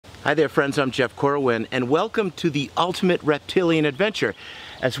Hi there friends, I'm Jeff Corwin and welcome to the ultimate reptilian adventure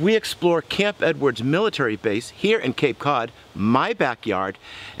as we explore Camp Edwards military base here in Cape Cod, my backyard,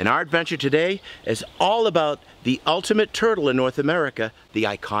 and our adventure today is all about the ultimate turtle in North America, the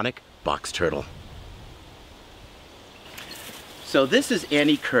iconic box turtle. So this is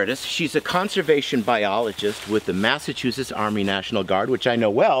Annie Curtis. She's a conservation biologist with the Massachusetts Army National Guard, which I know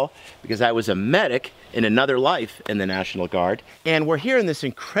well because I was a medic in another life in the National Guard. And we're here in this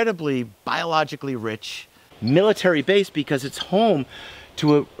incredibly biologically rich military base because it's home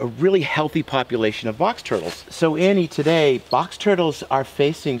to a really healthy population of box turtles. So Annie, today, box turtles are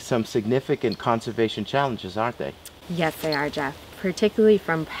facing some significant conservation challenges, aren't they? Yes, they are, Jeff, particularly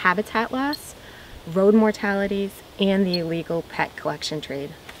from habitat loss, road mortalities, and the illegal pet collection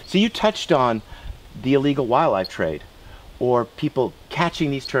trade. So you touched on the illegal wildlife trade, or people catching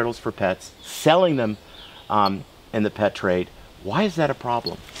these turtles for pets, selling them in the pet trade. Why is that a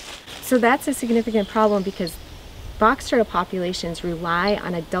problem? So that's a significant problem because box turtle populations rely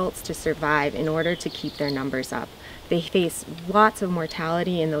on adults to survive in order to keep their numbers up. They face lots of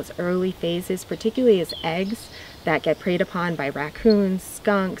mortality in those early phases, particularly as eggs that get preyed upon by raccoons,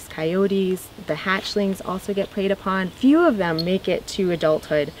 skunks, coyotes. The hatchlings also get preyed upon. Few of them make it to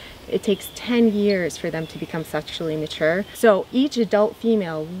adulthood. It takes 10 years for them to become sexually mature. So each adult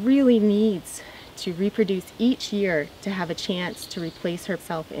female really needs to reproduce each year to have a chance to replace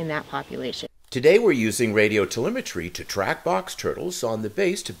herself in that population. Today we're using radio telemetry to track box turtles on the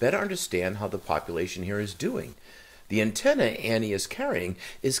base to better understand how the population here is doing. The antenna Annie is carrying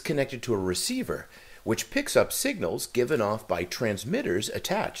is connected to a receiver, which picks up signals given off by transmitters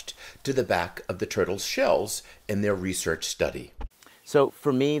attached to the back of the turtle's shells in their research study. So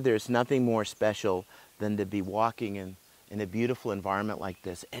for me, there's nothing more special than to be walking in a beautiful environment like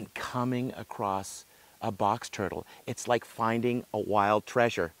this and coming across a box turtle. It's like finding a wild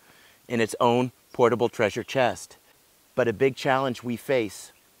treasure in its own portable treasure chest. But a big challenge we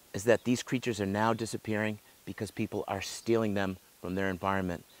face is that these creatures are now disappearing because people are stealing them from their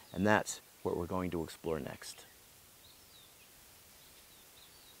environment, and that's what we're going to explore next.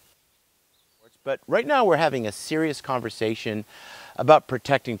 But right now we're having a serious conversation about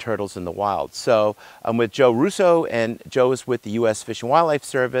protecting turtles in the wild. So I'm with Joe Russo, and Joe is with the U.S. Fish and Wildlife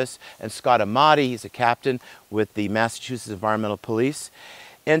Service, and Scott Amati, he's a captain with the Massachusetts Environmental Police.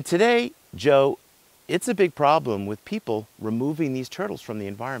 And today, Joe, it's a big problem with people removing these turtles from the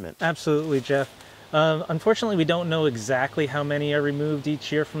environment. Absolutely, Jeff. Unfortunately, we don't know exactly how many are removed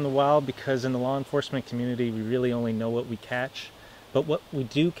each year from the wild because in the law enforcement community, we really only know what we catch. But what we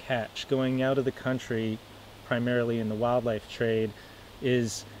do catch going out of the country, primarily in the wildlife trade,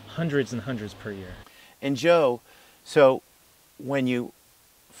 is hundreds and hundreds per year. And Joe, so when you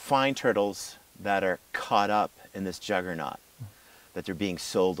find turtles that are caught up in this juggernaut, that they're being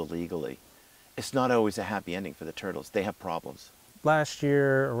sold illegally, it's not always a happy ending for the turtles. They have problems. Last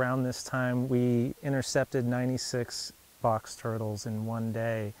year, around this time, we intercepted 96 box turtles in one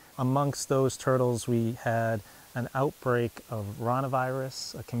day. Amongst those turtles, we had an outbreak of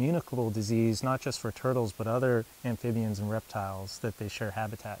ranavirus, a communicable disease, not just for turtles, but other amphibians and reptiles that they share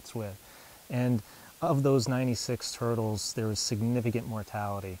habitats with. And of those 96 turtles, there was significant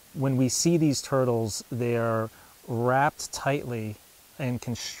mortality. When we see these turtles, they are wrapped tightly and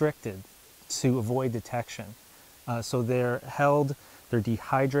constricted to avoid detection. So they're held, they're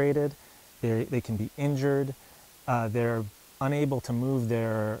dehydrated, they can be injured, they're unable to move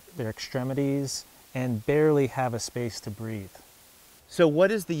their extremities and barely have a space to breathe. So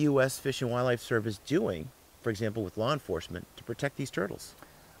what is the U.S. Fish and Wildlife Service doing, for example, with law enforcement, to protect these turtles?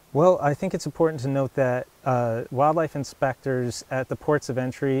 Well, I think it's important to note that wildlife inspectors at the ports of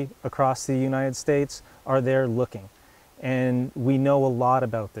entry across the United States are there looking. And we know a lot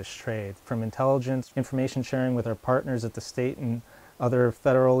about this trade, from intelligence, information sharing with our partners at the state and other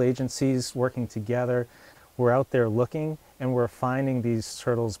federal agencies working together. We're out there looking, and we're finding these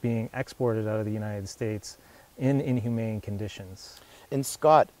turtles being exported out of the United States in inhumane conditions. And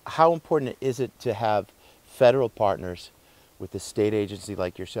Scott, how important is it to have federal partners with a state agency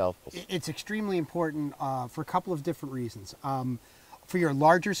like yourself? It's extremely important for a couple of different reasons. For your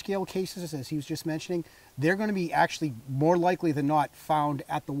larger scale cases, as he was just mentioning, they're going to be actually more likely than not found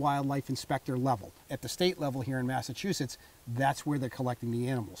at the wildlife inspector level. At the state level here in Massachusetts, that's where they're collecting the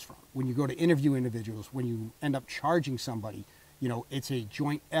animals from. When you go to interview individuals, when you end up charging somebody, you know, it's a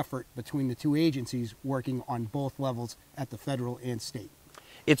joint effort between the two agencies working on both levels at the federal and state.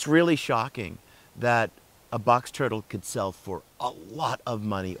 It's really shocking that a box turtle could sell for a lot of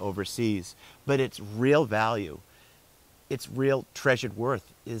money overseas, but its real value, its real treasured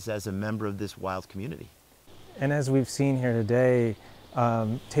worth is as a member of this wild community. And as we've seen here today,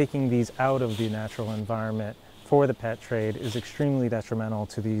 taking these out of the natural environment for the pet trade is extremely detrimental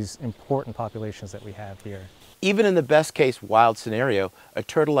to these important populations that we have here. Even in the best case wild scenario, a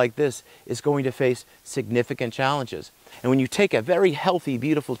turtle like this is going to face significant challenges. And when you take a very healthy,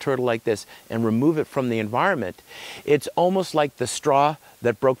 beautiful turtle like this and remove it from the environment, it's almost like the straw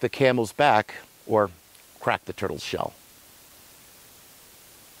that broke the camel's back or cracked the turtle's shell.